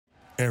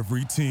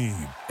Every team,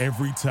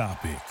 every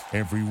topic,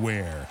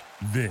 everywhere.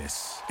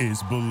 This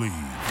is Believe.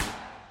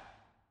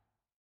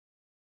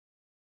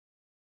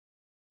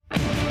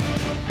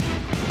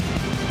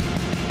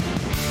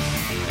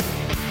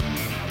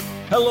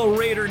 Hello,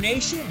 Raider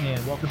Nation,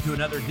 and welcome to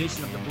another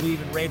edition of the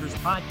Believe in Raiders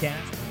podcast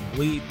on the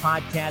Believe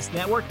Podcast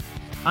Network.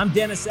 I'm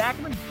Dennis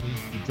Ackerman,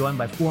 pleased to be joined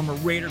by former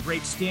Raider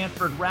great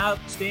Stanford Routt.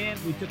 Stan,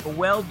 we took a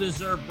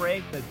well-deserved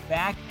break, but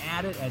back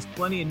at it as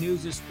plenty of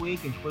news this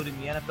week, including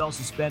the NFL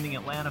suspending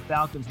Atlanta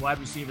Falcons wide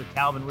receiver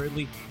Calvin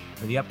Ridley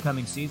for the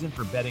upcoming season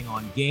for betting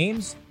on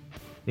games.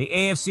 The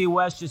AFC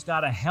West just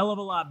got a hell of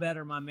a lot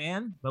better, my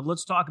man. But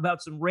let's talk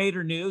about some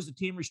Raider news. The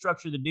team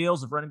restructured the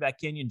deals of running back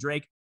Kenyon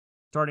Drake,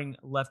 starting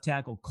left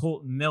tackle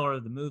Colton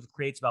Miller. The move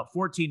creates about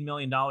 $14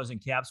 million in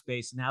cap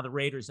space. Now the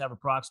Raiders have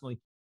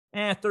approximately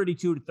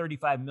 32 to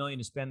 35 million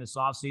to spend this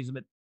offseason.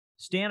 But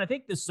Stan, I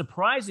think the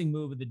surprising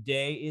move of the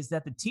day is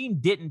that the team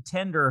didn't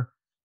tender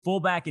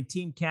fullback and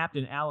team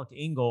captain Alec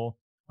Ingold,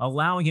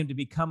 allowing him to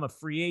become a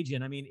free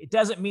agent. I mean, it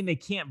doesn't mean they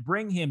can't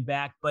bring him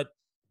back, but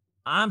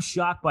I'm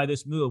shocked by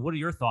this move. What are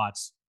your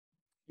thoughts?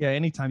 Yeah,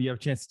 anytime you have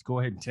a chance to go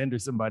ahead and tender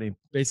somebody,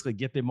 basically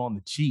get them on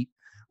the cheap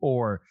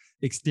or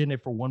extend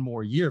it for one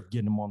more year of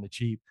getting them on the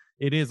cheap,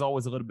 it is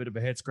always a little bit of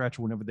a head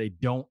scratcher whenever they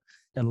don't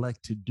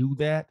elect to do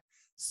that.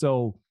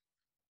 So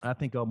I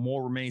think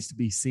more remains to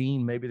be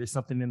seen. Maybe there's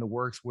something in the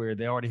works where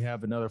they already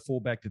have another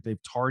fullback that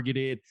they've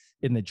targeted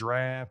in the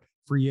draft,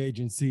 free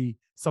agency,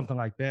 something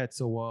like that.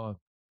 So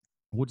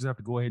we'll just have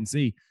to go ahead and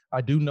see.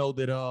 I do know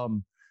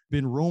that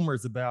been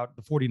rumors about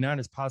the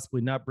 49ers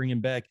possibly not bringing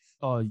back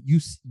I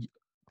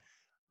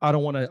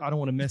don't want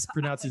to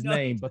mispronounce his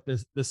name, but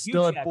the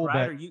stud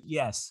fullback. Right?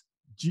 Yes.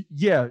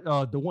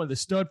 The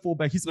stud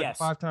fullback. He's like a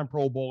 5-time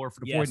Pro Bowler for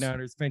the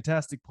 49ers.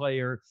 Fantastic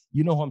player.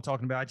 You know who I'm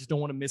talking about. I just don't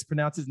want to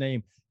mispronounce his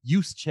name.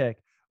 Juszczyk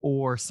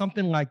or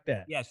something like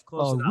that. Yes,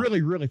 close enough.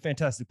 Really, really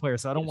fantastic player.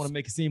 So I don't want to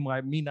make it seem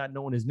like me not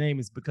knowing his name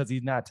is because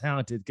he's not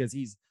talented, because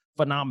he's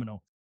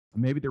phenomenal.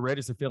 Maybe the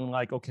Raiders are feeling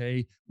like,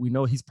 okay, we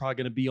know he's probably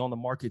going to be on the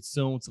market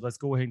soon, so let's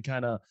go ahead and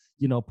kind of,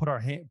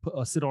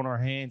 sit on our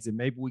hands, and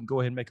maybe we can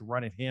go ahead and make a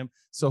run at him.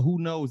 So who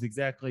knows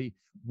exactly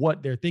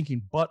what they're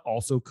thinking, but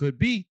also could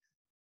be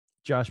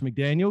Josh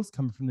McDaniels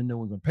coming from the New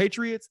England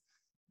Patriots.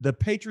 The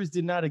Patriots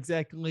did not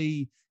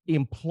exactly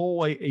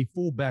employ a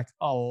fullback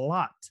a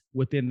lot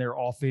within their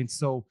offense,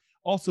 so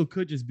also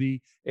could just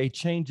be a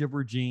change of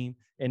regime,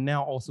 and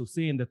now also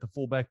seeing that the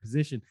fullback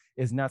position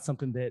is not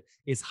something that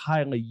is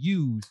highly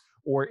used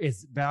or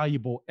as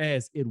valuable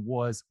as it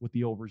was with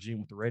the old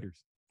regime with the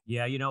Raiders.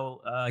 Yeah,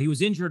 he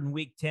was injured in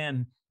week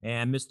 10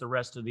 and missed the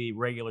rest of the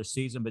regular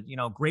season, but,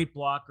 great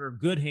blocker,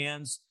 good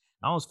hands.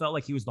 I almost felt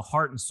like he was the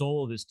heart and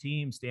soul of his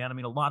team, Stan. I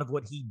mean, a lot of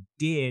what he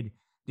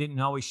didn't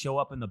always show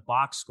up in the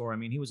box score. I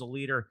mean, he was a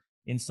leader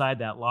inside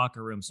that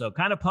locker room. So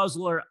kind of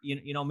puzzler,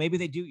 maybe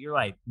they do, you're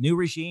right, new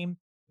regime.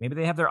 Maybe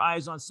they have their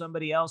eyes on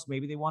somebody else.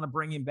 Maybe they want to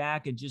bring him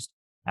back and just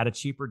at a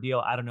cheaper deal.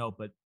 I don't know,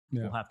 but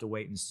we'll have to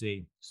wait and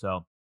see.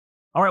 So,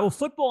 all right, well,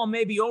 football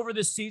may be over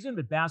this season,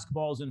 but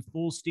basketball is in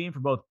full steam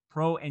for both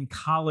pro and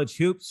college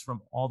hoops.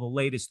 From all the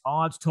latest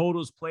odds,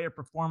 totals, player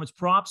performance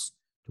props,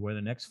 to where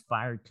the next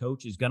fired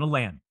coach is going to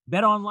land.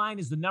 BetOnline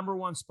is the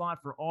 #1 spot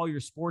for all your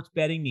sports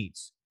betting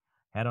needs.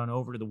 Head on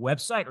over to the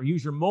website or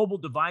use your mobile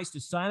device to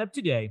sign up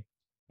today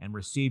and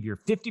receive your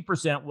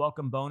 50%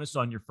 welcome bonus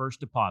on your first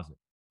deposit.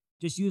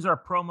 Just use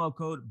our promo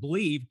code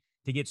BELIEVE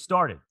to get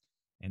started.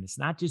 And it's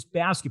not just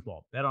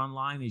basketball.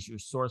 BetOnline is your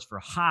source for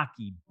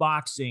hockey,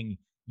 boxing,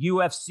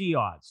 UFC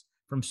odds,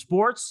 from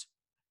sports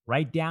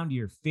right down to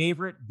your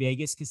favorite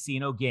Vegas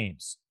casino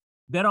games.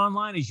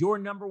 BetOnline is your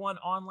 #1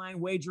 online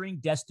wagering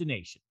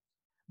destination.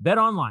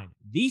 BetOnline,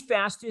 the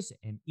fastest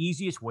and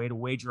easiest way to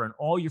wager on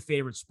all your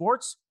favorite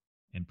sports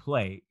and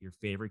play your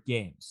favorite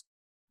games.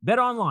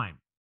 BetOnline,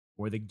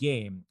 where the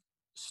game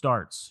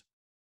starts.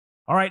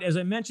 All right, as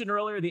I mentioned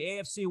earlier, the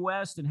AFC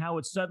West and how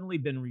it's suddenly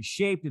been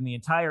reshaped in the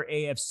entire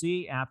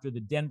AFC after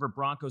the Denver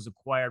Broncos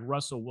acquired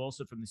Russell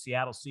Wilson from the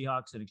Seattle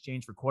Seahawks in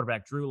exchange for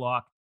quarterback Drew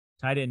Lock,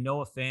 tight end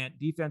Noah Fant,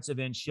 defensive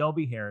end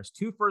Shelby Harris,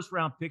 2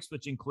 first-round picks,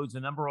 which includes the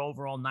number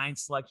overall 9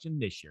 selection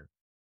this year,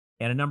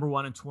 and a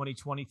 #1 in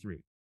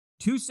 2023.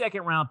 2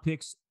 second-round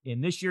picks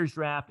in this year's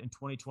draft in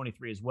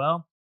 2023 as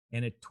well,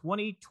 and a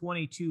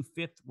 2022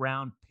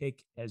 fifth-round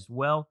pick as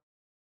well.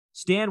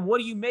 Stan, what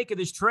do you make of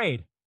this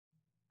trade?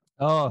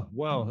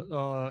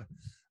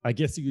 I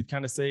guess you could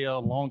kind of say a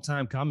long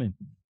time coming.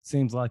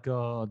 Seems like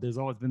there's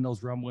always been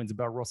those rumblings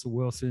about Russell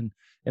Wilson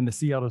and the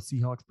Seattle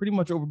Seahawks pretty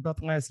much over about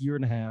the last year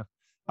and a half.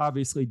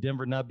 Obviously,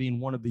 Denver not being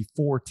one of the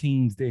 4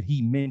 teams that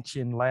he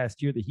mentioned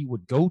last year that he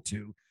would go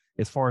to,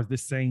 as far as the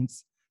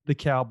Saints, the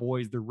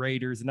Cowboys, the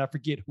Raiders, and I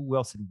forget who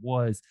else it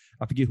was.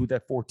 I forget who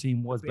that 4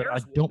 team was, but I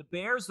don't. The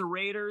Bears, the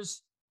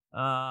Raiders,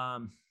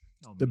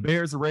 the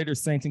Bears, the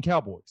Raiders, Saints, and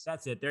Cowboys.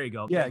 That's it. There you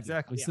go. Yeah,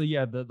 exactly.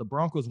 Yeah. So the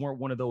Broncos weren't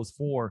one of those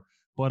 4,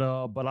 but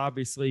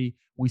obviously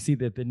we see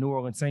that the New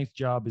Orleans Saints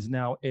job is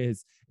now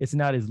it's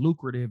not as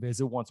lucrative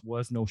as it once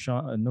was. No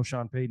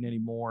Sean Payton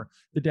anymore.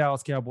 The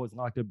Dallas Cowboys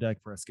locked up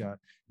Dak Prescott.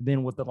 And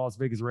then with the Las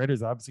Vegas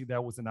Raiders, obviously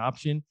that was an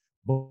option,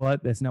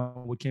 but that's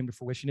not what came to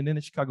fruition. And then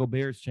the Chicago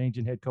Bears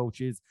changing head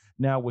coaches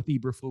now with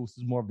Eberflus,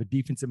 who's more of a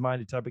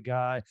defensive-minded type of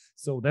guy.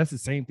 So that's the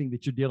same thing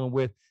that you're dealing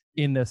with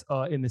in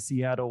the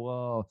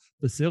Seattle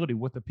facility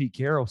with the Pete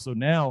Carroll. So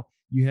now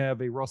you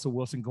have a Russell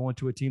Wilson going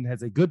to a team that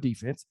has a good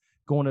defense,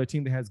 going to a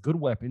team that has good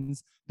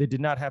weapons, that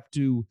did not have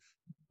to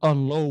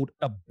unload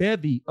a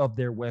bevy of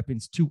their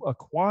weapons to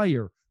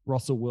acquire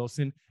Russell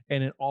Wilson,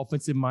 and an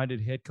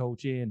offensive-minded head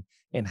coach in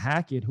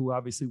Hackett, who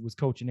obviously was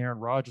coaching Aaron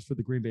Rodgers for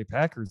the Green Bay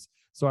Packers.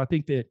 So I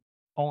think that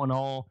all in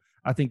all,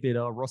 I think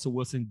that Russell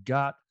Wilson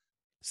got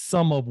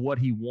some of what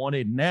he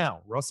wanted.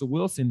 Now, Russell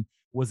Wilson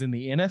was in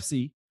the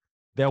NFC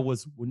that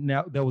was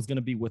going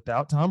to be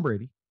without Tom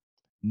Brady,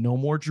 no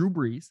more Drew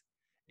Brees,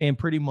 and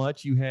pretty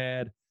much you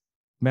had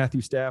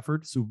Matthew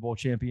Stafford, Super Bowl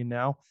champion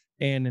now,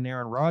 and an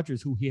Aaron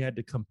Rodgers who he had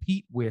to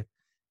compete with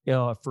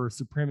for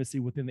supremacy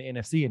within the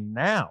NFC. And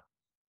now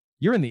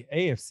you're in the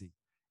AFC,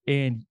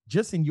 and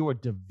just in your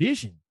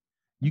division,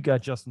 you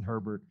got Justin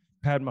Herbert,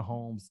 Pat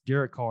Mahomes,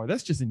 Derek Carr.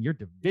 That's just in your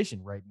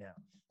division right now.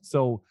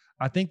 So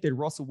I think that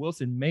Russell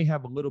Wilson may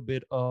have a little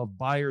bit of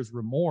buyer's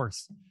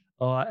remorse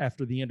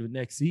after the end of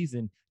next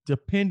season,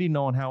 depending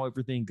on how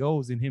everything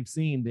goes, and him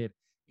seeing that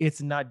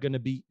it's not going to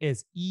be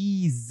as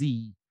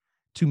easy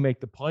to make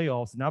the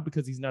playoffs, not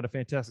because he's not a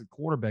fantastic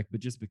quarterback,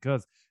 but just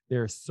because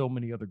there are so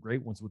many other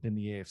great ones within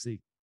the AFC.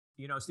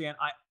 You know, Stan,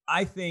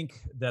 I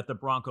think that the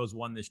Broncos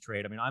won this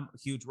trade. I mean, I'm a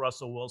huge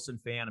Russell Wilson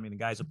fan. I mean, the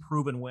guy's a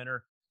proven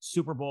winner,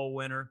 Super Bowl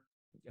winner,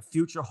 a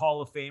future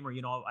Hall of Famer.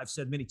 You know, I've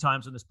said many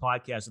times on this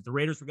podcast, if the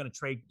Raiders were going to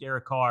trade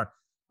Derek Carr,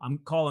 I'm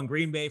calling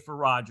Green Bay for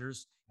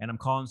Rodgers, and I'm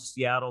calling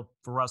Seattle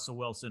for Russell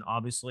Wilson.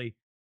 Obviously,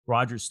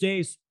 Rodgers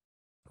stays.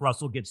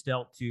 Russell gets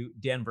dealt to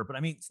Denver. But, I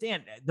mean,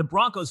 Stan, the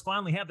Broncos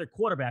finally have their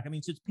quarterback. I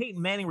mean, since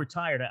Peyton Manning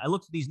retired, I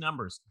looked at these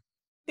numbers.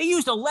 They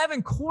used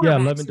 11 quarterbacks. Yeah,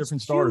 11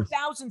 different starters.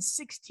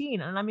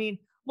 2016. And I mean,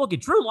 look,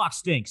 Drew Lock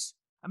stinks.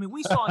 I mean,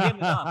 we saw him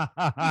enough.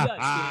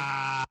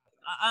 I'm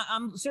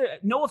serious.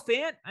 Noah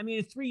Fant, I mean,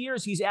 in 3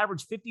 years, he's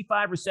averaged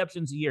 55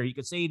 receptions a year. You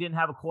could say he didn't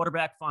have a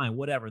quarterback, fine,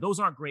 whatever. Those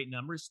aren't great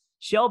numbers.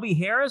 Shelby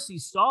Harris,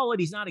 he's solid.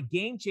 He's not a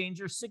game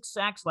changer. 6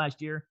 sacks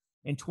last year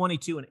in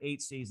 22 and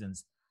 8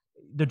 seasons.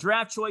 The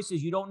draft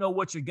choices, you don't know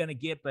what you're going to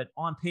get, but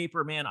on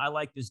paper, man, I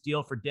like this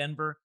deal for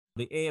Denver.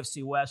 The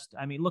AFC West,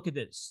 I mean, look at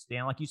this,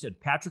 Stan. Like you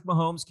said, Patrick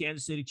Mahomes,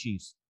 Kansas City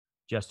Chiefs.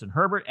 Justin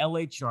Herbert,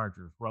 LA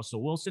Chargers.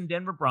 Russell Wilson,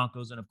 Denver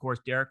Broncos. And, of course,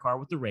 Derek Carr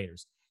with the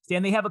Raiders.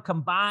 Stan, they have a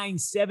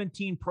combined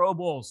 17 Pro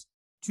Bowls,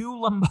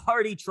 2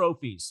 Lombardi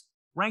trophies.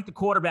 Rank the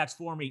quarterbacks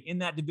for me in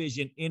that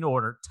division in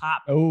order,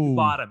 top to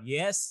bottom.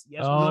 Yes,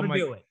 we're going to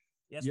do it.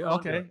 Yes, yeah,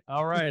 okay.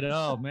 All right.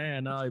 Oh,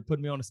 man, you put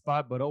me on the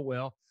spot, but oh,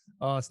 well.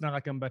 It's not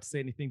like I'm about to say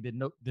anything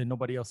that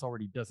nobody else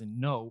already doesn't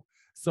know.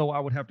 So I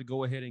would have to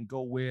go ahead and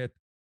go with,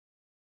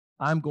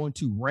 I'm going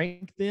to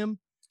rank them,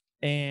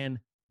 and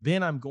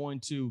then I'm going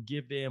to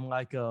give them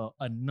like a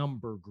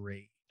number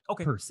grade,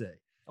 per se.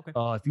 Okay.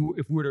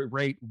 If we were to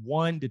rate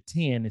 1 to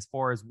 10, as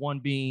far as 1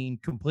 being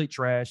complete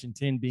trash and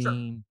 10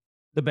 being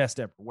the best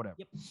ever, whatever.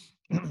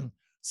 Yep.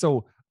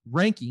 So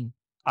ranking,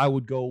 I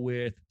would go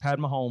with Pat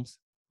Mahomes.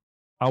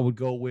 I would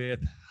go with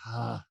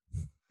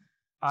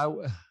I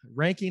would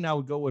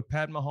go with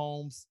Pat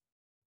Mahomes,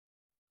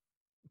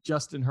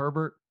 Justin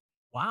Herbert.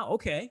 Wow.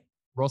 Okay.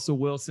 Russell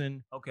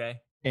Wilson. Okay.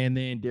 And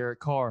then Derek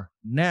Carr.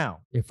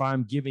 Now, if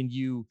I'm giving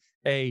you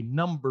a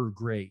number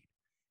grade,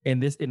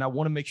 and I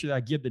want to make sure that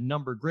I give the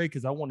number grade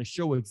because I want to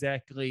show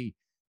exactly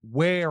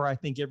where I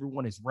think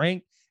everyone is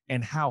ranked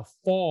and how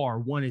far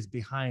one is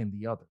behind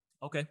the other.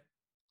 Okay.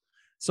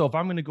 So if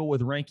I'm going to go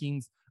with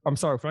rankings, if I'm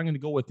going to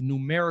go with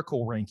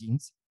numerical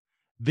rankings,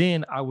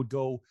 then I would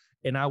go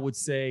and I would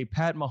say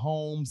Pat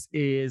Mahomes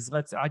is,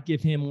 I'd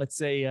give him, let's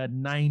say a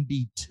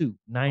 92,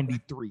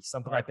 93,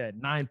 something like that,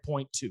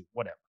 9.2,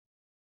 whatever.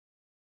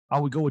 I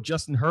would go with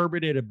Justin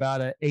Herbert at about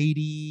a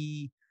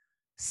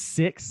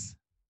 86,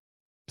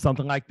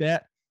 something like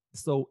that.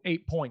 So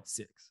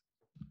 8.6.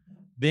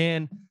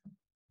 Then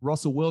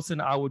Russell Wilson,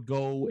 I would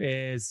go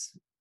as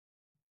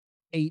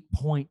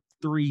 8.3,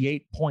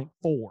 8.4.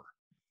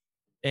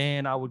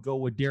 And I would go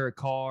with Derek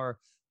Carr,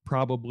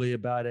 probably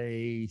about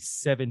a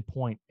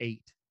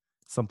 7.8,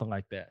 something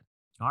like that.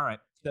 All right.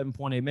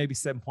 7.8, maybe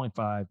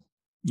 7.5,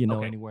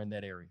 anywhere in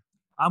that area.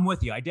 I'm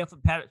with you. I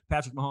definitely,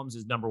 Patrick Mahomes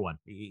is number one.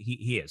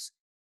 He is.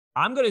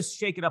 I'm going to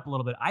shake it up a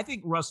little bit. I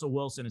think Russell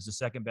Wilson is the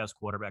second best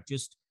quarterback.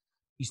 He's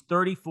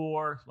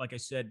 34. Like I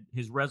said,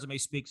 his resume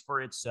speaks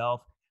for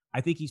itself. I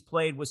think he's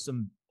played with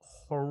some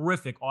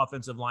horrific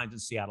offensive lines in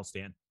Seattle,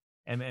 Stan.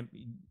 And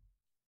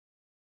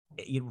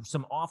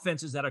some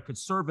offenses that are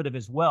conservative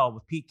as well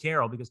with Pete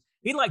Carroll, because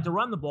he'd like to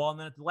run the ball. And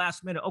then at the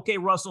last minute, okay,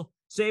 Russell,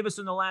 save us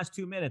in the last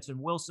 2 minutes. And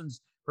Wilson's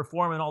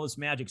performing all this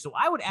magic. So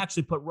I would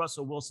actually put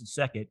Russell Wilson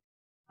second.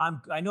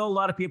 I know a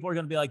lot of people are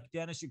going to be like,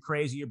 Dennis, you're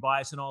crazy. You're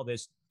biased and all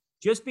this.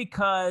 Just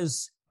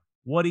because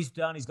what he's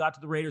done, he's got to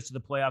the Raiders to the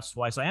playoffs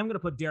twice. I am going to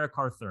put Derek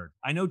Carr third.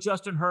 I know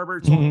Justin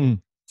Herbert's 2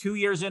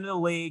 years into the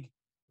league,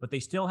 but they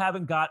still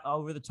haven't got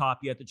over the top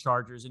yet, the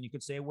Chargers. And you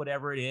could say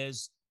whatever it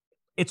is.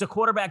 It's a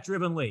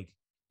quarterback-driven league,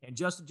 and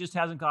Justin just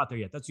hasn't got there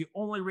yet. That's the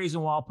only reason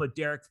why I'll put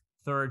Derek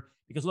third.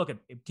 Because look,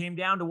 it came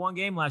down to one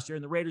game last year,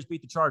 and the Raiders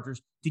beat the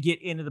Chargers to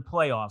get into the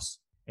playoffs,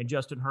 and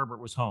Justin Herbert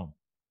was home.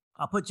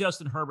 I'll put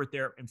Justin Herbert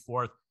there in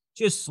fourth,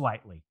 just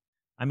slightly.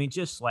 I mean,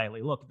 just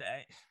slightly. Look,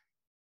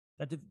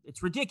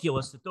 it's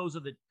ridiculous that those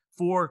are the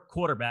four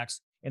quarterbacks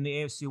in the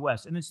AFC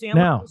West. And then, Stan,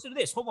 listen to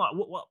this. Hold on.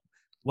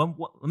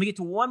 Let me get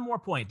to one more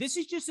point. This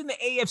is just in the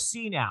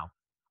AFC now.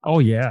 Oh,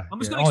 yeah. I'm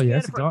just going to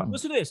expand it.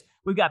 Listen to this.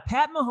 We've got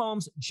Pat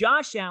Mahomes,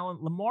 Josh Allen,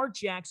 Lamar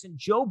Jackson,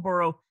 Joe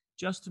Burrow,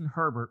 Justin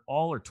Herbert.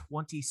 All are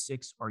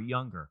 26 or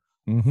younger.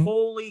 Mm-hmm.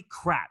 Holy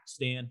crap,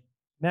 Stan.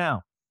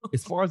 Now,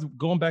 as far as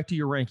going back to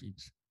your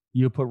rankings,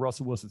 you'll put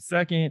Russell Wilson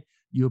second,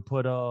 you'll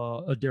put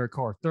Derek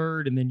Carr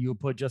third, and then you'll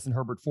put Justin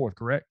Herbert fourth,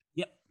 correct?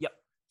 Yep.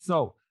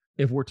 So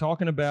if we're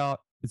talking about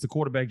it's a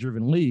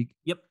quarterback-driven league,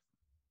 yep,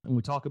 and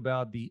we talk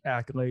about the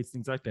accolades,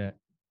 things like that,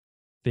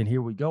 then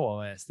here we go.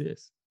 I'll ask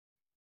this.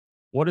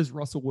 What is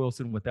Russell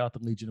Wilson without the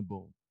Legion of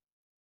Boom?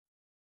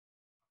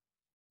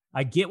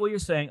 I get what you're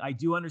saying. I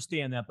do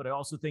understand that, but I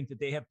also think that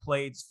they have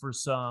played for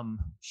some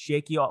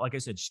shaky, like I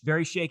said,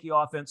 very shaky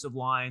offensive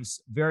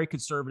lines, very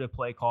conservative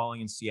play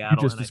calling in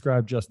Seattle. You just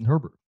described Justin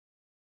Herbert.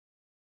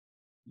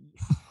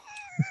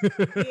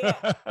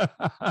 Yeah.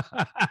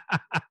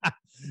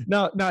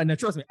 No,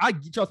 trust me.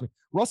 Trust me.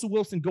 Russell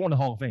Wilson going to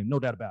Hall of Fame, no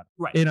doubt about it.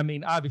 Right. And I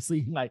mean,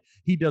 obviously, like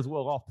he does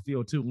well off the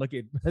field too. Look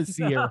at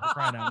Sierra for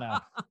crying out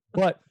loud.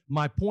 But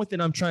my point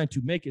that I'm trying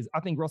to make is I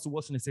think Russell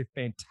Wilson is a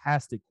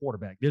fantastic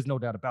quarterback. There's no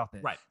doubt about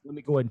that. Right. Let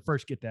me go ahead and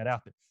first get that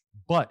out there.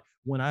 But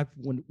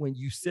when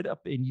you sit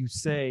up and you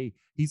say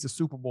he's a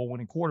Super Bowl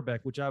winning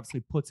quarterback, which obviously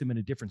puts him in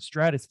a different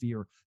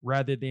stratosphere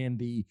rather than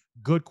the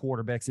good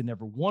quarterbacks that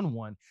never won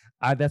one,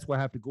 that's why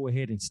I have to go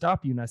ahead and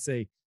stop you and I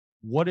say,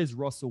 what is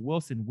Russell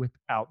Wilson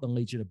without the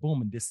Legion of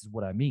Boom? And this is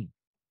what I mean.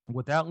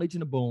 Without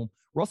Legion of Boom,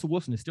 Russell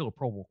Wilson is still a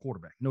Pro Bowl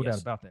quarterback. No doubt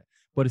about that.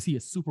 But is he a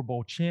Super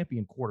Bowl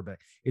champion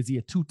quarterback? Is he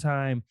a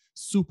two-time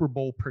Super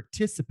Bowl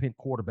participant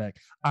quarterback?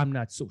 I'm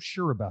not so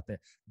sure about that.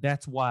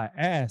 That's why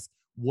I asked,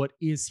 what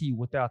is he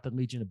without the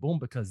Legion of Boom?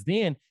 Because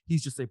then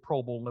he's just a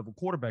Pro Bowl level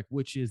quarterback,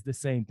 which is the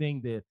same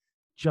thing that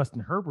Justin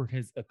Herbert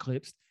has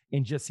eclipsed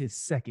in just his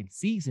second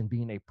season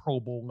being a Pro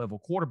Bowl level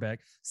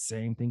quarterback.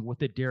 Same thing with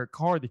the Derek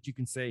Carr that you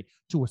can say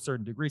to a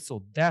certain degree.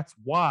 So that's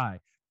why,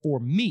 for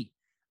me,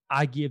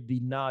 I give the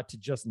nod to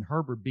Justin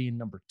Herbert being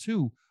number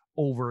two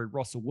over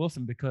Russell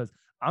Wilson because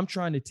I'm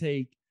trying to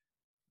take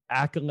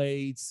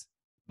accolades,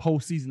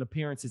 postseason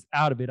appearances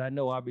out of it. I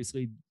know,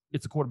 obviously,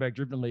 it's a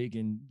quarterback-driven league,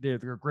 and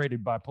they're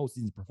graded by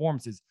postseason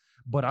performances.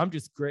 But I'm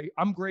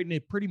grading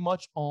it pretty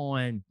much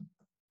on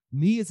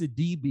me as a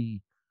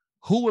DB.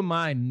 Who am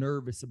I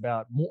nervous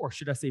about more, or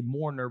should I say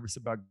more nervous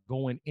about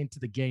going into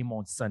the game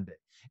on Sunday?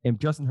 And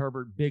Justin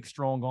Herbert, big,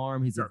 strong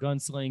arm. He's a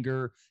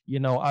gunslinger. You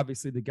know,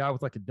 obviously the guy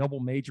was like a double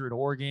major at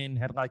Oregon,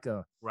 had like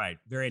a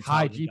very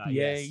high GPA, guy,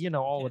 yes. You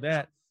know, all of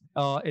that.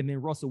 And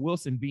then Russell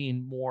Wilson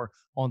being more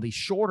on the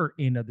shorter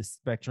end of the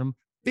spectrum.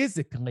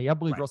 Physically, I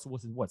believe Russell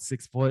Wilson,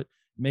 6 foot,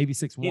 maybe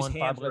 6'1". His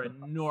hands are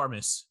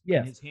enormous.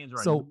 Yeah. His hands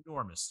are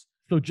enormous.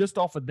 So just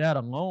off of that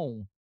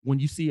alone, when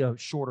you see a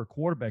shorter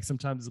quarterback,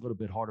 sometimes it's a little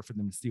bit harder for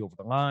them to see over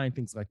the line,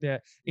 things like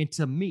that. And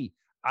to me,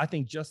 I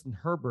think Justin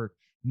Herbert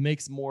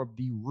makes more of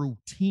the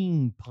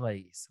routine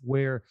plays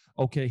where,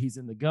 okay, he's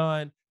in the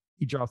gun,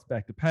 he drops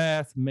back to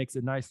pass, makes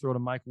a nice throw to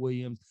Mike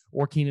Williams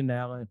or Keenan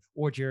Allen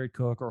or Jared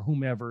Cook or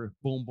whomever,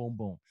 boom, boom,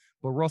 boom.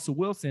 But Russell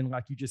Wilson,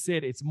 like you just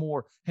said, it's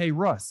more, hey,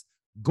 Russ,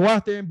 go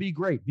out there and be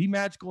great. Be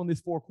magical in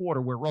this fourth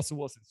quarter where Russell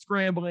Wilson's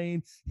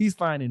scrambling. He's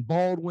finding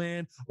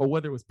Baldwin, or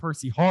whether it was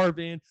Percy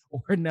Harvin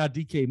or now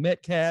DK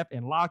Metcalf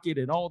and Lockett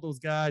and all those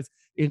guys.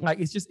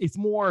 It's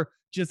more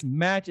just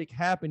magic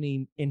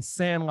happening in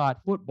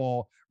sandlot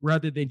football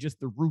rather than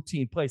just the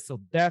routine play. So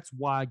that's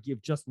why I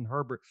give Justin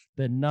Herbert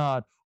the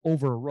nod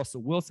over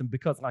Russell Wilson,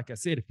 because like I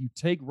said, if you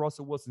take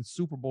Russell Wilson's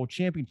Super Bowl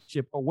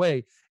championship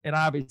away, and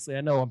obviously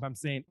I know I'm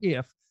saying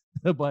if,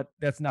 but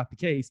that's not the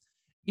case.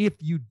 If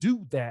you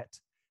do that,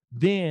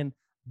 then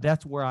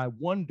that's where I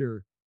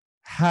wonder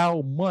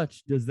how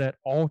much does that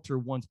alter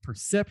one's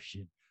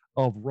perception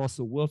of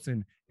Russell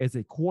Wilson as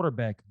a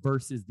quarterback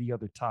versus the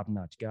other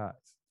top-notch guys.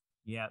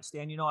 Yeah,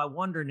 Stan, I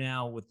wonder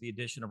now with the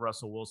addition of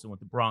Russell Wilson with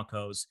the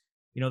Broncos,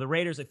 the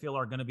Raiders, I feel,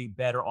 are going to be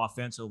better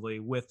offensively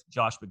with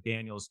Josh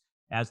McDaniels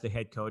as the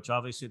head coach.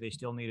 Obviously, they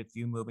still need a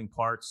few moving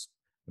parts,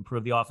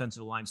 improve the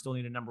offensive line, still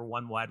need a number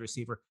one wide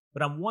receiver.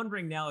 But I'm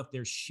wondering now if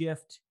their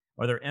shift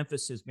or their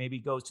emphasis maybe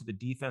goes to the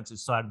defensive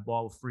side of the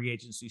ball with free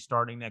agency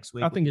starting next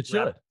week. I think it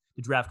should.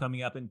 The draft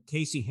coming up. And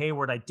Casey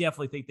Hayward, I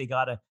definitely think they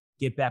got to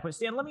get back. But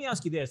Stan, let me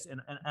ask you this,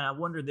 and I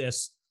wonder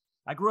this.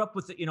 I grew up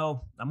with,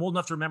 I'm old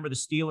enough to remember the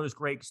Steelers'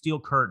 great Steel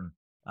Curtain.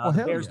 The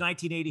Bears'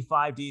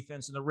 1985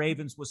 defense, and the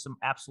Ravens with some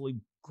absolutely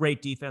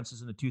great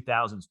defenses in the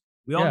 2000s.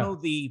 We all know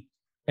the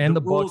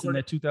Bucs in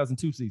that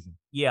 2002 season.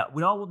 Yeah,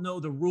 we all know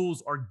the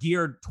rules are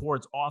geared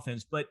towards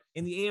offense. But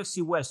in the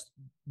AFC West,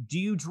 do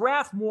you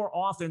draft more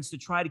offense to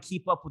try to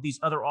keep up with these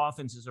other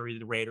offenses or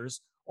the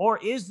Raiders? Or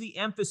is the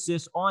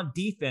emphasis on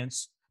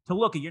defense to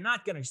look at, you're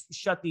not going to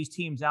shut these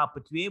teams out,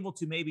 but to be able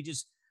to maybe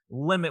just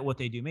limit what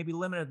they do, maybe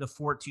limit it to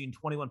 14,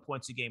 21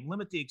 points a game,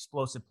 limit the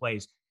explosive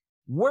plays.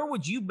 Where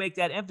would you make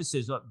that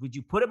emphasis? Would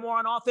you put it more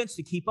on offense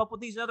to keep up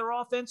with these other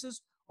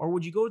offenses, or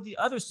would you go to the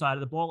other side of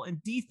the ball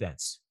in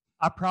defense?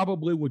 I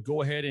probably would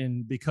go ahead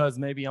and, because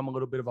maybe I'm a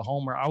little bit of a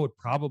homer, I would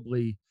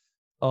probably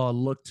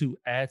look to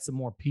add some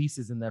more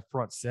pieces in that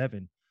front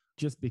seven,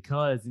 just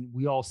because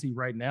we all see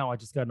right now. I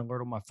just got an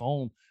alert on my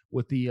phone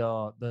with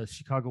the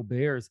Chicago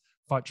Bears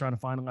trying to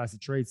finalize the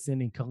trade,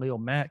 sending Khalil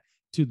Mack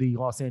to the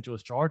Los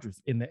Angeles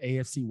Chargers in the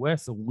AFC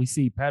West. So we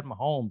see Pat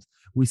Mahomes,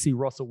 we see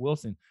Russell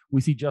Wilson,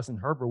 we see Justin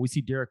Herbert, we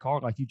see Derek Carr.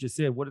 Like you just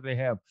said, what do they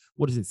have?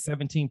 What is it,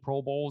 17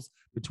 Pro Bowls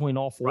between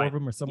all four of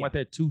them or something like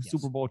that, two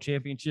Super Bowl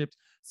championships.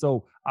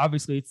 So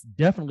obviously it's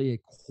definitely a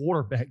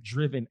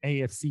quarterback-driven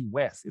AFC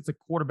West. It's a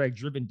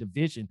quarterback-driven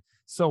division.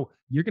 So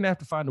you're going to have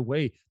to find a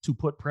way to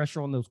put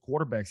pressure on those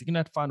quarterbacks. You're going to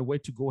have to find a way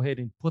to go ahead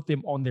and put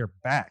them on their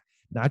back.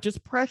 Not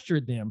just pressure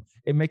them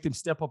and make them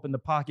step up in the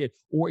pocket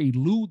or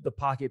elude the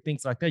pocket,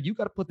 things like that. You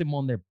got to put them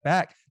on their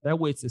back. That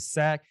way it's a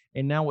sack.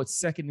 And now it's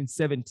 2nd and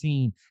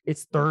 17.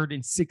 It's 3rd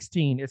and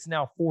 16. It's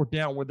now 4th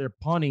down where they're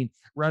punting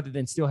rather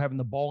than still having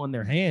the ball in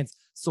their hands.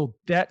 So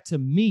that, to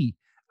me,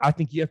 I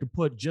think you have to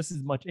put just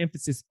as much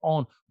emphasis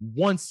on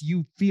once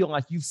you feel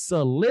like you've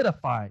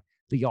solidified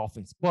the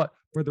offense. But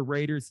for the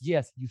Raiders,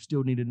 yes, you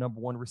still need a number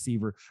one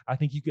receiver. I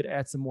think you could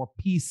add some more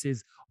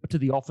pieces to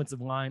the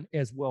offensive line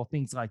as well,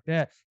 things like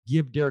that.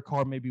 Give Derek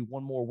Carr maybe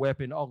one more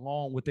weapon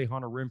along with a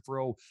Hunter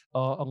Renfrow,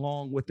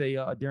 along with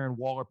a Darren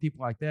Waller,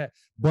 people like that.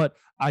 But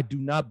I do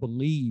not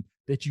believe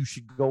that you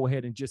should go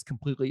ahead and just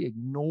completely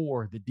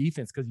ignore the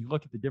defense, because you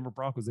look at the Denver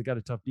Broncos, they got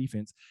a tough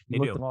defense. You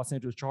look at the Los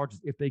Angeles Chargers,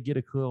 if they get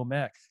a Khalil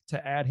Mack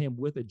to add him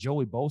with a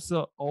Joey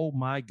Bosa, oh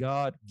my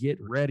God, get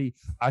ready.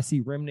 I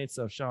see remnants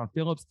of Sean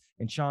Phillips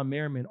and Sean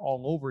Merriman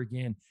all over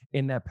again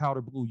in that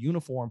powder blue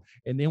uniform.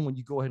 And then when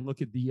you go ahead and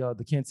look at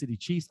the Kansas City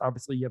Chiefs,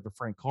 obviously you have a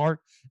Frank Clark,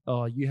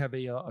 you have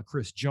a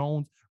Chris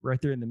Jones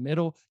right there in the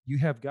middle. You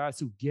have guys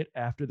who get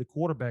after the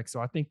quarterback.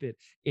 So I think that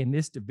in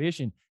this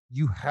division,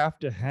 you have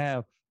to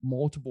have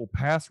multiple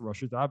pass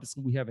rushers.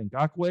 Obviously, we have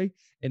Ngakoue,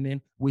 and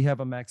then we have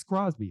a Max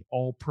Crosby,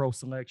 all pro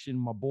selection,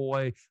 my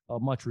boy,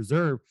 much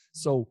reserve.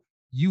 So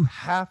you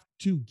have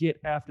to get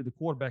after the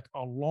quarterback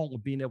along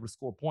with being able to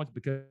score points,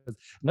 because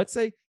let's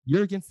say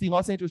you're against the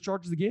Los Angeles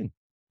Chargers again.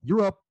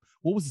 You're up,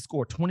 what was the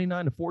score?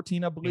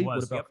 29-14, I believe,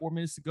 with about 4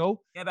 minutes to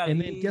go. And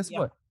then guess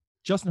what?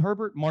 Justin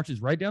Herbert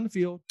marches right down the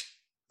field,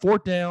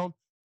 4th down,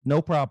 no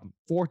problem.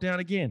 4th down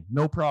again,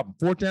 no problem.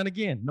 4th down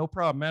again, no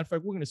problem. Matter of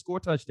fact, we're going to score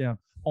a touchdown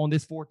on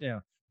this 4th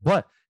down.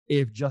 But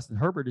if Justin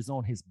Herbert is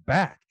on his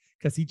back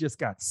because he just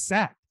got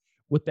sacked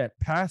with that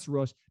pass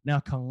rush, now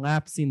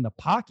collapsing the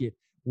pocket,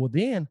 well,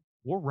 then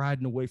we're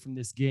riding away from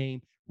this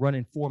game,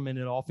 running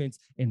 4-minute offense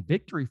in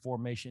victory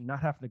formation,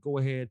 not having to go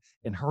ahead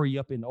and hurry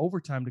up in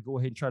overtime to go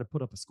ahead and try to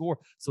put up a score.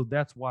 So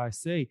that's why I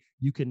say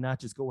you cannot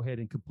just go ahead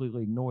and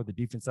completely ignore the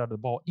defense side of the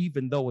ball,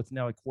 even though it's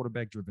now a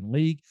quarterback-driven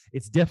league.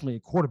 It's definitely a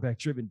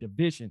quarterback-driven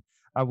division.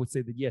 I would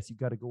say that, yes, you've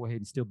got to go ahead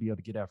and still be able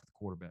to get after the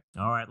quarterback.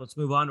 All right, let's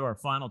move on to our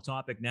final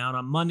topic now. And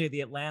on Monday,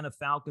 the Atlanta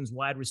Falcons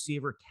wide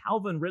receiver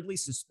Calvin Ridley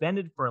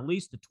suspended for at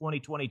least the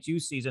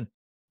 2022 season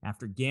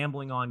after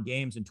gambling on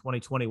games in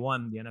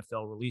 2021. The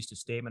NFL released a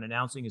statement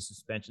announcing his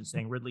suspension,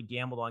 saying Ridley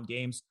gambled on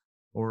games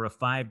over a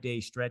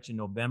 5-day stretch in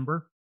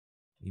November.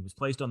 He was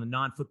placed on the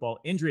non-football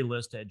injury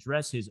list to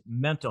address his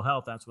mental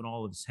health. That's when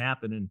all of this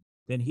happened. And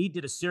then he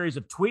did a series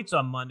of tweets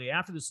on Monday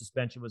after the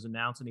suspension was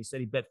announced, and he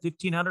said he bet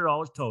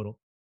 $1,500 total,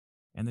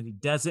 and that he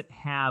doesn't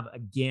have a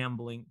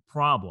gambling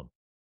problem.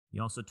 He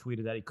also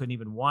tweeted that he couldn't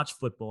even watch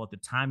football at the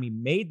time he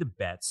made the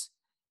bets.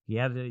 He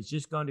added that he's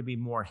just going to be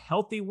more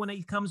healthy when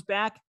he comes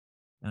back.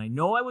 And I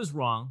know I was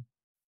wrong,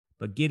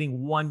 but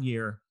getting 1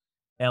 year,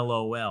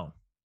 LOL.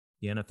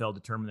 The NFL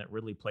determined that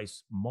Ridley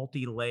placed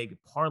multi-leg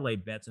parlay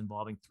bets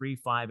involving 3,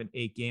 5, and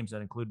 8 games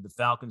that included the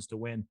Falcons to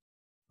win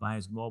by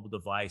his mobile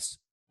device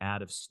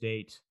out of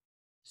state.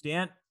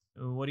 Stan,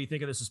 what do you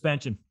think of the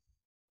suspension?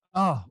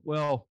 Oh,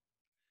 well,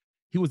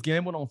 he was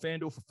gambling on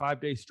FanDuel for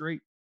 5 days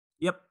straight.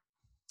 Yep.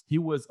 He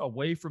was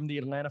away from the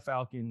Atlanta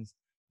Falcons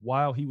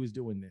while he was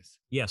doing this.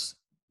 Yes.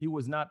 He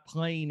was not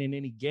playing in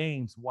any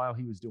games while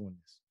he was doing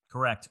this.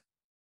 Correct.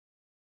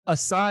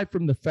 Aside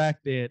from the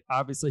fact that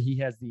obviously he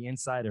has the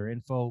insider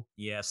info.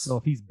 Yes. So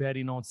if he's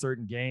betting on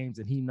certain games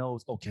and he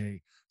knows,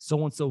 okay,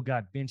 so-and-so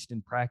got benched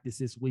in practice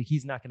this week,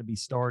 he's not going to be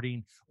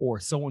starting, or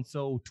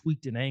so-and-so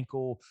tweaked an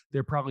ankle,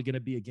 they're probably going to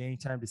be a game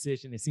time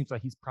decision. It seems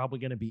like he's probably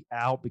going to be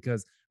out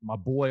because my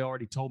boy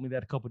already told me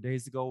that a couple of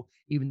days ago,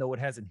 even though it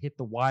hasn't hit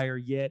the wire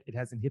yet, it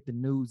hasn't hit the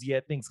news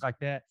yet, things like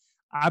that.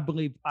 I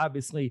believe,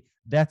 obviously,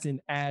 that's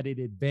an added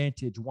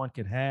advantage one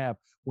could have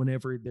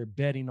whenever they're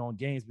betting on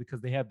games,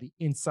 because they have the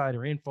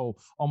insider info,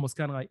 almost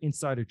kind of like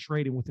insider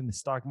trading within the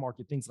stock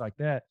market, things like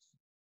that,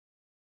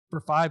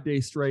 for 5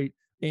 days straight.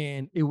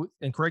 And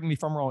and correct me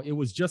if I'm wrong, it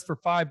was just for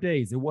 5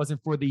 days. It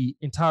wasn't for the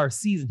entire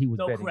season he was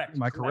betting. Correct.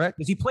 Am I correct?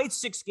 Because he played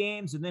 6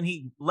 games and then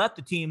he left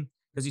the team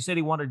because he said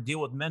he wanted to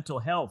deal with mental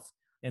health.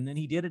 And then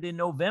he did it in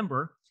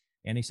November,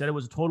 and he said it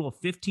was a total of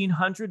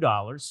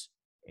 $1,500.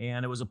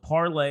 and it was a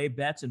parlay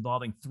bets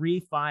involving 3,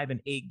 5,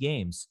 and 8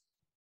 games.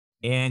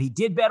 And he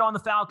did bet on the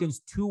Falcons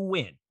to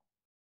win.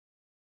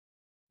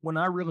 When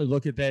I really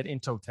look at that in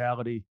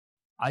totality,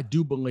 I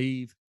do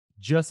believe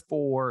just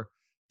for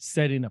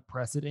setting a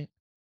precedent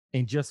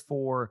and just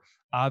for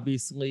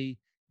obviously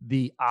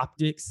the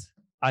optics,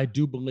 I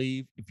do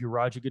believe if you're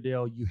Roger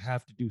Goodell, you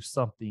have to do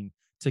something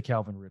to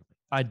Calvin Ridley.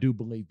 I do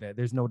believe that.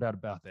 There's no doubt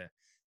about that,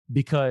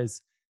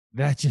 because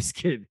that just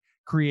could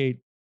create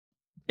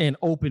an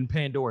open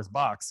Pandora's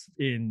box,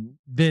 and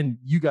then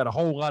you got a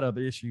whole lot of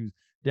issues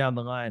down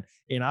the line.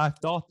 And I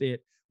thought that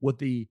with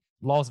the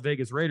Las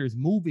Vegas Raiders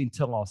moving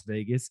to Las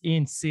Vegas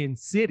in Sin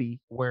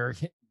City, where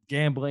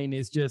gambling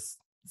is just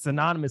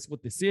synonymous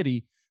with the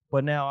city,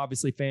 but now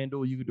obviously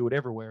FanDuel, you can do it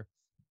everywhere.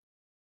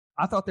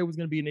 I thought there was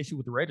going to be an issue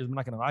with the Raiders. I'm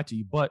not going to lie to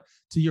you, but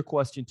to your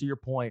question, to your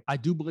point, I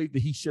do believe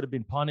that he should have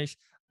been punished.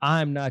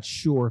 I'm not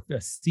sure if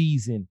a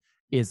season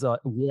is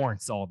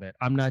warrants all that.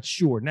 I'm not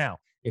sure. Now,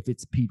 if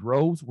it's Pete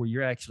Rose, where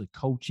you're actually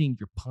coaching,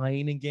 you're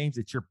playing in games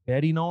that you're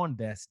betting on,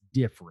 that's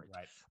different.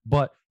 Right.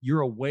 But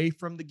you're away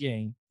from the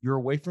game, you're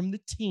away from the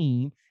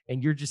team,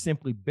 and you're just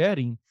simply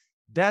betting.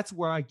 That's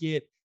where I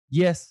get,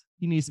 yes,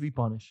 he needs to be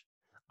punished.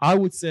 I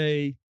would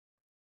say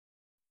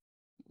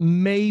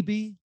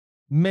maybe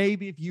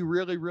if you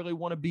really, really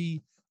want to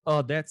be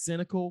that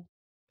cynical,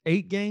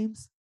 8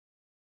 games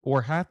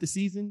or half the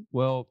season,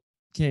 well,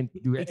 can't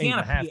do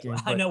 8.5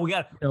 games. I know we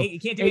got, you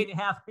can't do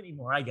 8.5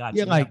 anymore. I got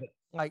you. Yeah,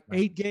 like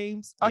 8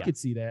 games, I could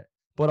see that.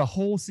 But a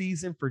whole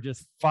season for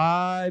just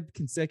 5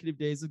 consecutive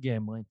days of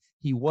gambling,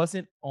 he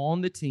wasn't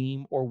on the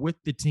team or with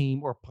the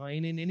team or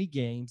playing in any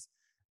games.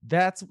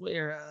 That's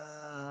where,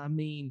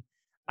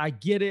 I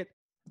get it.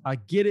 I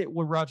get it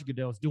what Roger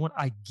Goodell is doing.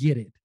 I get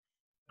it.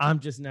 I'm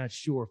just not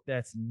sure if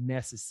that's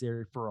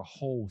necessary for a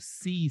whole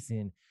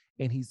season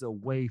and he's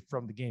away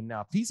from the game.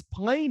 Now, if he's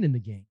playing in the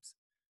games,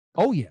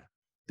 oh yeah,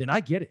 then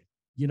I get it.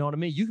 You know what I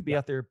mean? You could be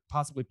out there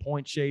possibly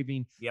point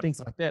shaving, things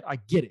like that. I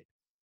get it.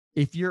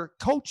 If you're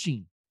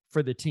coaching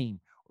for the team,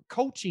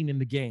 coaching in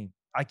the game,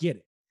 I get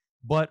it.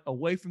 But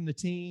away from the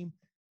team,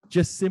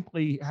 just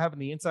simply having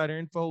the insider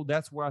info,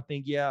 that's where I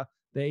think, the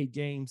 8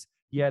 games,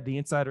 the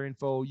insider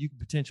info, you could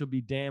potentially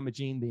be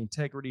damaging the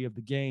integrity of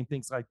the game,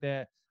 things like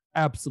that.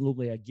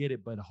 Absolutely, I get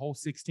it. But a whole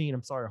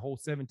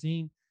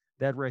 17,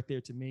 that right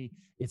there to me,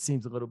 it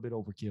seems a little bit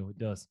overkill. It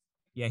does.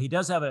 Yeah, he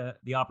does have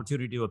the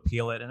opportunity to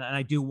appeal it. And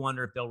I do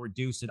wonder if they'll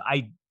reduce it.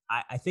 I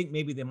think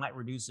maybe they might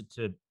reduce it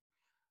to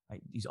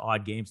these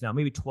odd games now,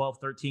 maybe 12,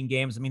 13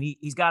 games. I mean,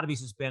 he's got to be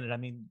suspended. I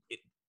mean,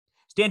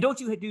 Stan, don't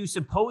you do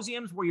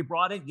symposiums where you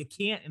brought in? You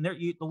can't, and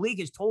the league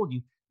has told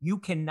you, you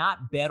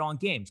cannot bet on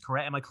games,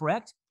 correct? Am I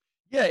correct?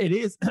 Yeah, it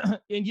is.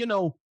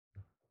 And,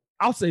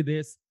 I'll say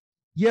this.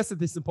 Yes, at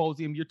the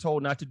symposium, you're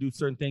told not to do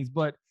certain things,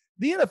 but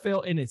the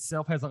NFL in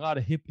itself has a lot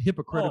of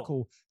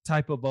hypocritical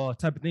type of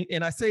thing.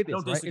 And I say this, I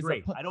don't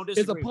disagree. Right? I don't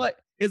disagree.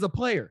 As a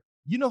player,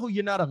 you know who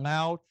you're not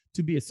allowed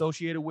to be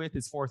associated with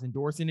as far as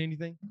endorsing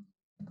anything?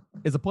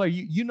 As a player,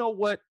 you know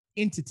what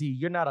entity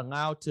you're not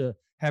allowed to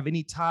have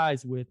any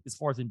ties with as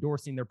far as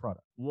endorsing their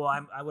product. Well,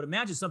 I would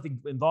imagine something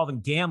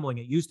involving gambling.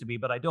 It used to be,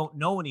 but I don't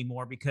know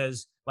anymore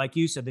because, like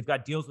you said, they've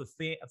got deals with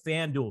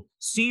FanDuel,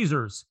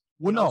 Caesars.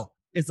 Well, no,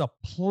 it's a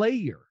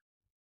player.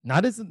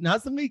 Not as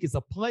the league, it's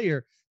a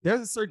player.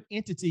 There's a certain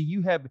entity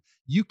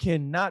you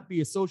cannot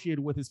be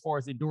associated with as far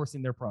as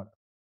endorsing their product.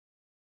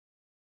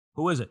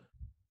 Who is it?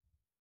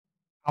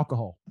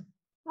 Alcohol.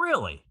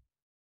 Really?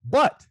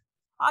 But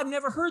I've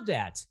never heard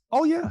that.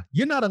 Oh yeah,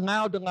 you're not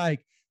allowed to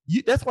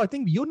that's why I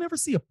think you'll never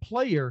see a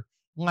player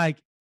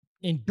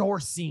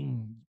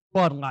endorsing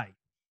Bud Light,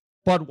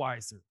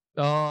 Budweiser.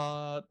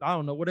 I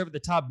don't know, whatever the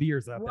top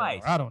beers out there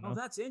are. I don't know. Oh,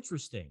 that's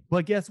interesting.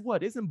 But guess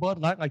what? Isn't Bud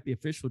Light like the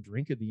official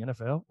drink of the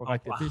NFL? Or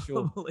the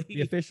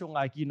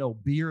official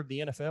beer of the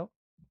NFL?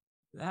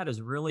 That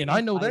is really, and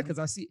I know that because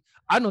I see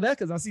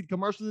the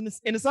commercials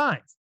in the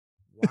signs.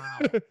 Wow.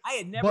 I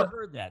had never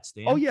heard that,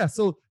 Stan. Oh yeah.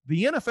 So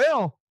the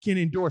NFL can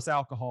endorse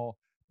alcohol,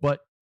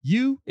 but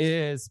you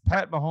as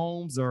Pat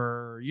Mahomes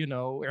or,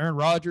 Aaron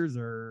Rodgers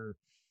or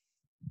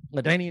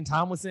LaDainian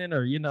Tomlinson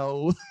or,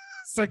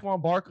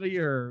 Saquon Barkley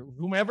or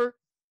whomever.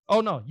 Oh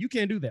no, you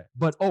can't do that.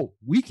 But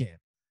we can.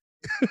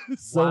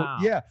 So wow.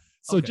 Yeah.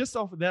 So just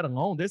off of that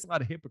alone, there's a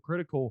lot of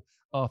hypocritical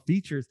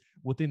features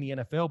within the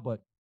NFL.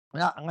 But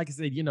like I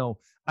said,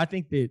 I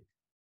think that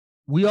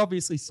we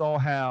obviously saw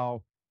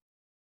how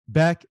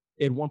back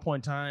at one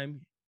point in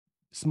time,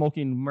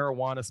 smoking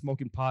marijuana,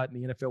 smoking pot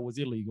in the NFL was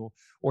illegal,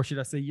 or should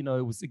I say,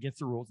 it was against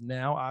the rules.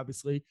 Now,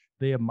 obviously,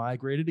 they have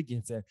migrated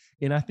against that.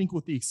 And I think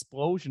with the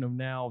explosion of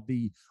now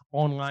the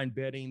online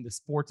betting, the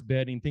sports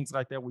betting, things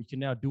like that, where you can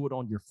now do it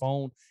on your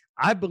phone,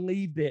 I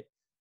believe that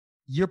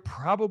you're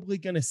probably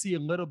going to see a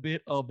little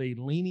bit of a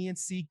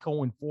leniency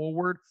going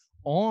forward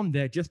on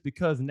that, just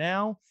because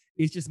now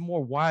it's just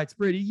more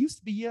widespread. It used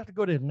to be you have to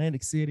go to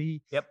Atlantic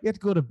City. Yep. You have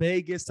to go to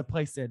Vegas to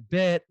place that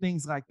bet,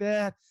 things like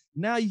that.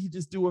 Now you can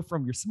just do it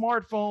from your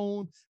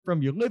smartphone,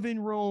 from your living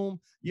room,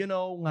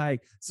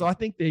 so I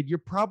think that you're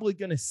probably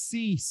going to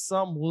see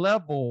some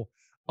level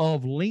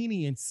of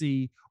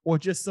leniency or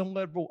just some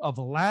level of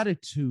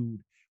latitude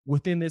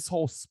within this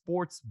whole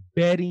sports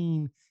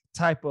betting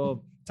type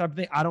of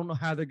thing. I don't know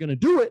how they're going to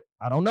do it.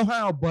 I don't know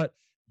how, but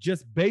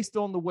just based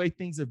on the way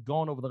things have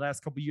gone over the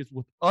last couple of years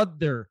with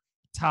other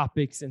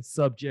topics and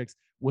subjects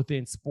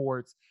within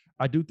sports,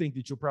 I do think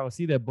that you'll probably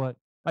see that. But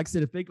like I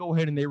said, if they go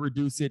ahead and they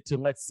reduce it to,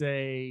 let's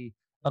say,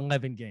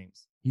 11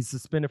 games, he's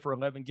suspended for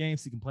 11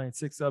 games, he can play in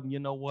 6 of them. You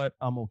know what?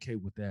 I'm okay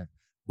with that.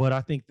 But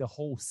I think the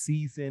whole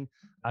season,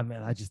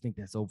 I just think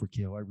that's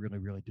overkill. I really,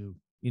 really do.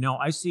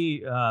 I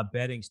see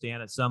betting,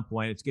 Stan, at some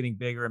point. It's getting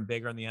bigger and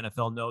bigger, and the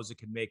NFL knows it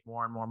can make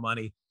more and more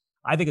money.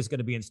 I think it's going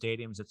to be in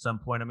stadiums at some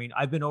point. I mean,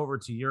 I've been over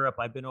to Europe.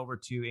 I've been over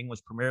to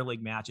English Premier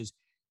League matches.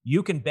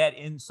 You can bet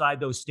inside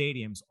those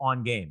stadiums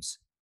on games.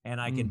 And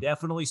I can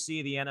definitely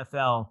see the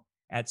NFL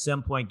at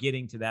some point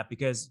getting to that,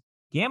 because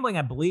gambling,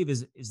 I believe,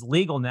 is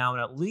legal now in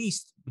at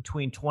least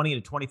between 20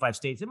 to 25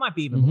 states. It might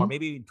be even more,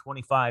 maybe even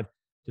 25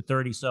 to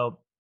 30. So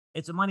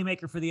it's a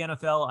moneymaker for the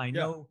NFL. I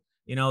know,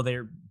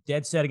 they're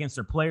dead set against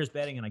their players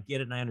betting, and I get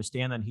it and I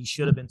understand that. And he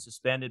should have been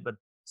suspended. But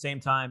same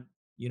time,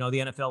 the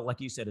NFL, like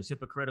you said, is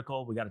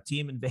hypocritical. We got a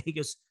team in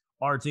Vegas,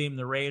 our team,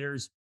 the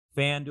Raiders,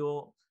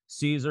 FanDuel,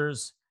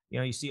 Caesars.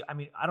 You see, I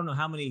mean, I don't know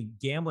how many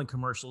gambling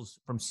commercials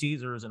from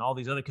Caesars and all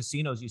these other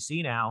casinos you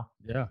see now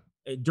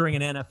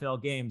during an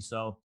NFL game.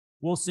 So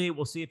we'll see.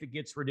 We'll see if it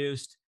gets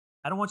reduced.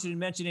 I don't want you to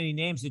mention any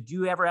names. Did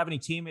you ever have any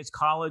teammates,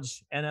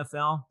 college,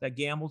 NFL, that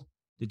gambled?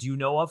 Did you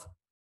know of?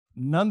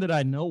 None that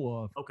I know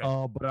of.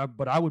 Okay.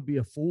 But I would be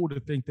a fool to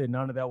think that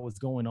none of that was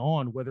going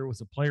on, whether it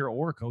was a player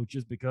or a coach,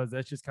 just because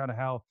that's just kind of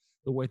how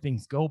the way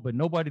things go. But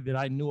nobody that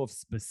I knew of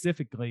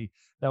specifically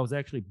that was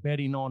actually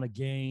betting on a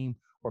game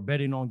or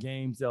betting on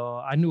games.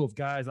 I knew of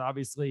guys,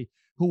 obviously,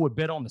 who would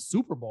bet on the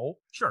Super Bowl,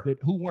 but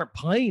who weren't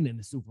playing in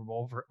the Super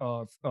Bowl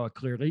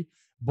clearly.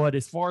 But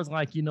as far as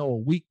a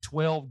week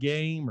 12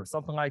 game or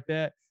something like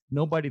that,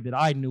 nobody that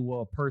I knew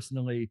of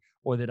personally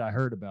or that I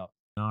heard about.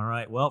 All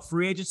right. Well,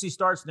 free agency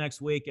starts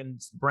next week, and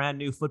it's brand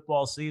new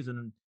football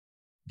season,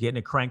 getting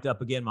it cranked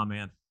up again, my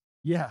man.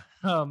 Yeah.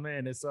 Oh,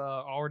 man, it's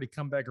already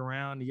come back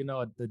around.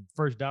 The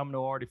first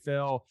domino already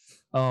fell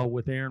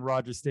with Aaron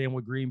Rodgers staying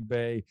with Green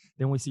Bay.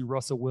 Then we see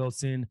Russell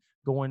Wilson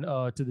going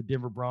to the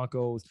Denver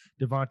Broncos,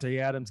 Devontae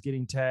Adams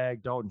getting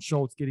tagged, Dalton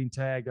Schultz getting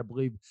tagged, I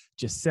believe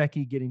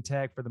Gesicki getting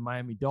tagged for the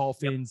Miami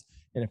Dolphins,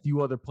 and a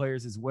few other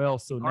players as well.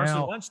 So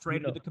Carson Wentz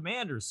traded to the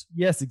Commanders.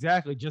 Yes,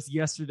 exactly. Just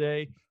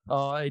yesterday.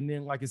 And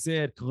then, like I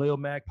said, Khalil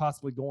Mack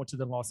possibly going to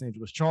the Los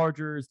Angeles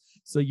Chargers.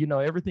 So,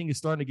 everything is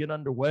starting to get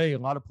underway. A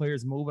lot of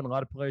players moving, a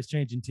lot of players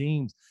changing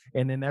teams.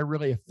 And then that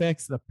really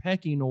affects the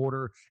pecking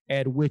order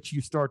at which you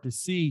start to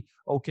see,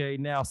 okay,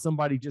 now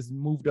somebody just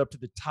moved up to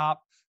the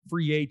top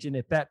free agent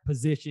at that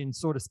position,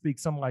 so to speak,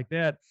 something like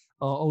that.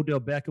 Odell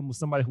Beckham was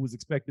somebody who was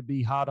expected to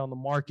be hot on the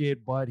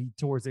market, but he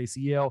tore his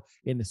ACL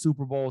in the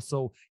Super Bowl.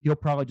 So he'll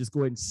probably just go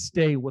ahead and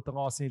stay with the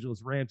Los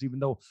Angeles Rams, even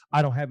though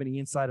I don't have any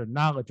insider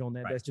knowledge on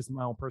that. Right. That's just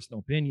my own personal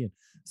opinion.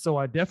 So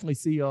I definitely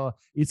see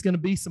it's going to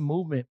be some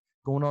movement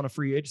going on in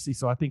free agency.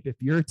 So I think that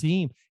if you're a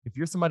team, if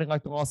you're somebody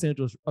like the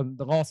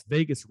Las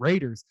Vegas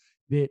Raiders,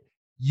 that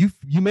you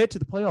made it to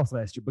the playoffs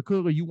last year, but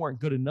clearly you weren't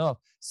good enough.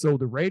 So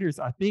the Raiders,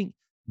 I think,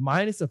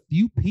 minus a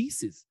few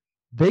pieces,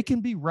 they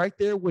can be right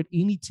there with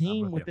any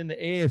team within the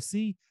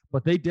AFC,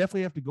 but they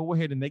definitely have to go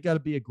ahead and they got to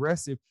be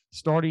aggressive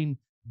starting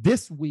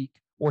this week,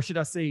 or should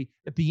I say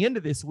at the end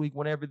of this week,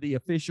 whenever the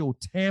official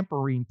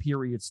tampering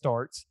period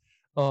starts.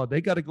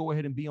 They got to go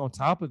ahead and be on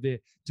top of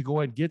it to go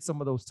ahead and get some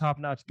of those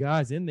top-notch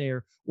guys in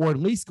there, or at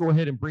least go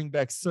ahead and bring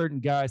back certain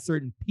guys,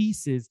 certain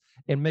pieces,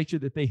 and make sure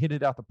that they hit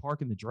it out the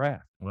park in the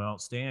draft. Well,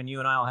 Stan, you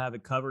and I will have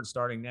it covered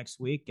starting next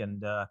week,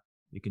 and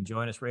you can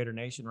join us, Raider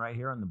Nation, right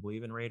here on the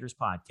Believe in Raiders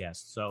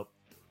podcast. So,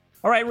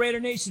 all right, Raider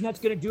Nation, that's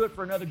going to do it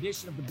for another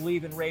edition of the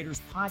Believe in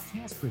Raiders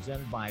podcast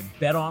presented by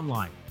Bet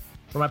Online.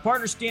 For my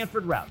partner,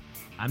 Stanford Routt,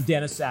 I'm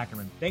Dennis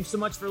Sackerman. Thanks so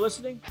much for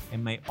listening,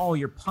 and may all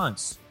your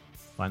punts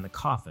find the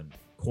coffin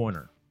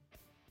corner.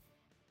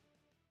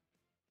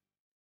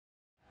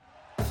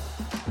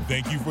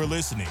 Thank you for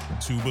listening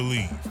to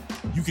Believe.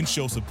 You can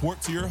show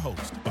support to your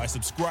host by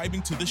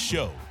subscribing to the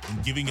show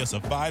and giving us a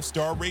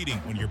 5-star rating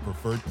on your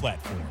preferred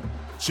platform.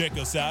 Check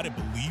us out at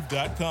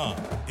Believe.com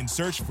and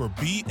search for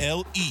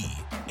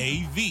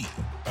BLEAV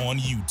on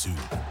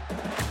YouTube.